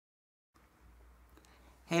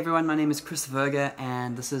Hey everyone, my name is Chris Werge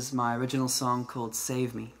and this is my original song called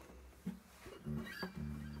Save Me.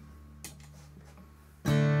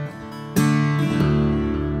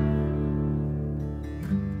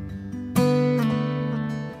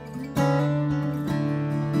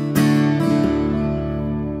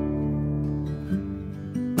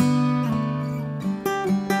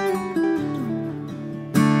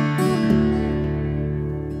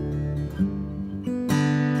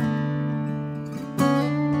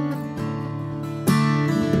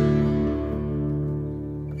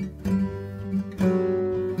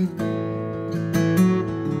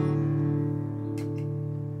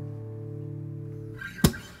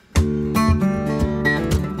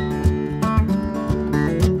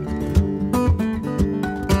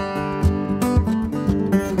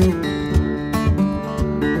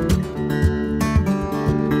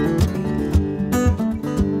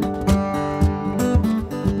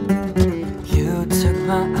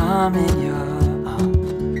 My arm in your arms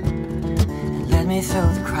and led me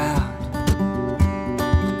through the crowd,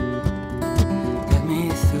 led me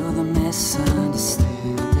through the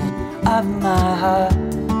misunderstanding of my heart.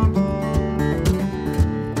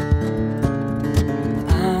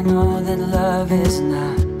 I know that love is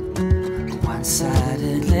not a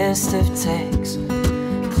one-sided list of takes.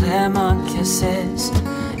 Claremont kisses,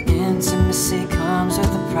 intimacy comes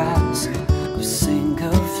with the price of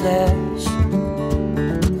single flesh.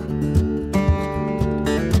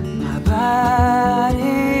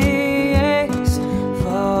 Body aches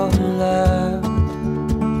for love.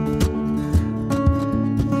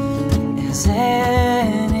 As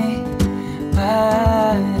anybody's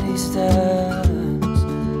does,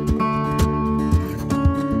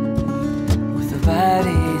 with a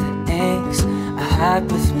body that aches, a heart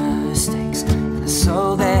with mistakes, and a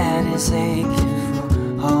soul that is aching for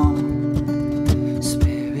home.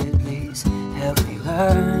 Spirit, please help me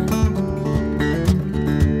learn.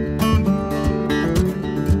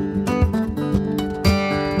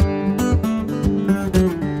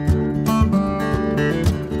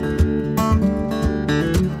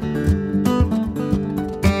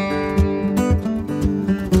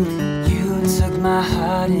 My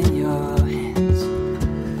heart in your hands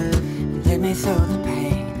and led me through the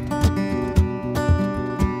pain,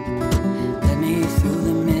 led me through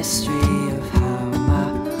the mystery of how my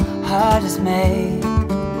heart is made.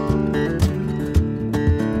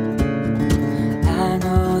 I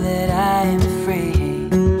know that I am free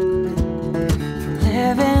from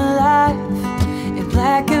living life in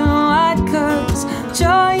black and white, 'cause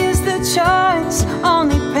joy is the choice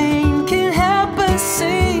only pain can help us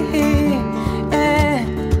see.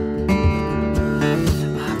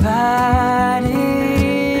 Body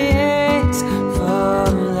aches for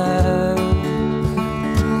love,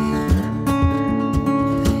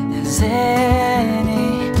 as anybody's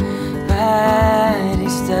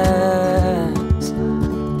does,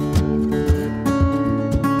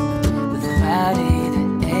 with a body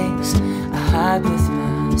that aches, a heart with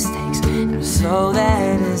mistakes, and a soul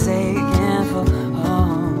that is aching for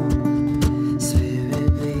home. Spirit,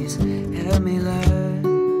 please help me learn.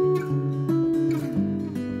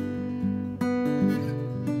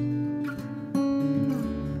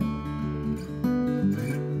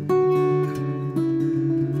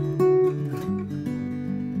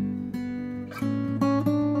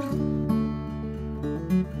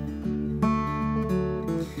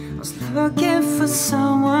 Looking for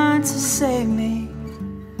someone to save me,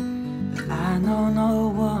 but I know no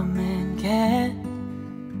woman can.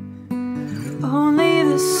 Only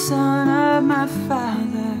the son of my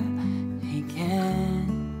father, he can.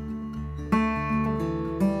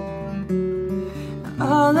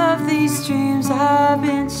 All of these dreams I've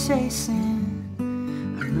been chasing,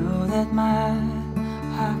 I know that my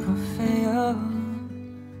heart will fail.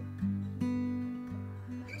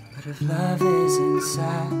 But if love is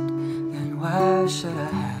inside, then why should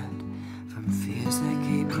I hide from fears that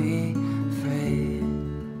keep me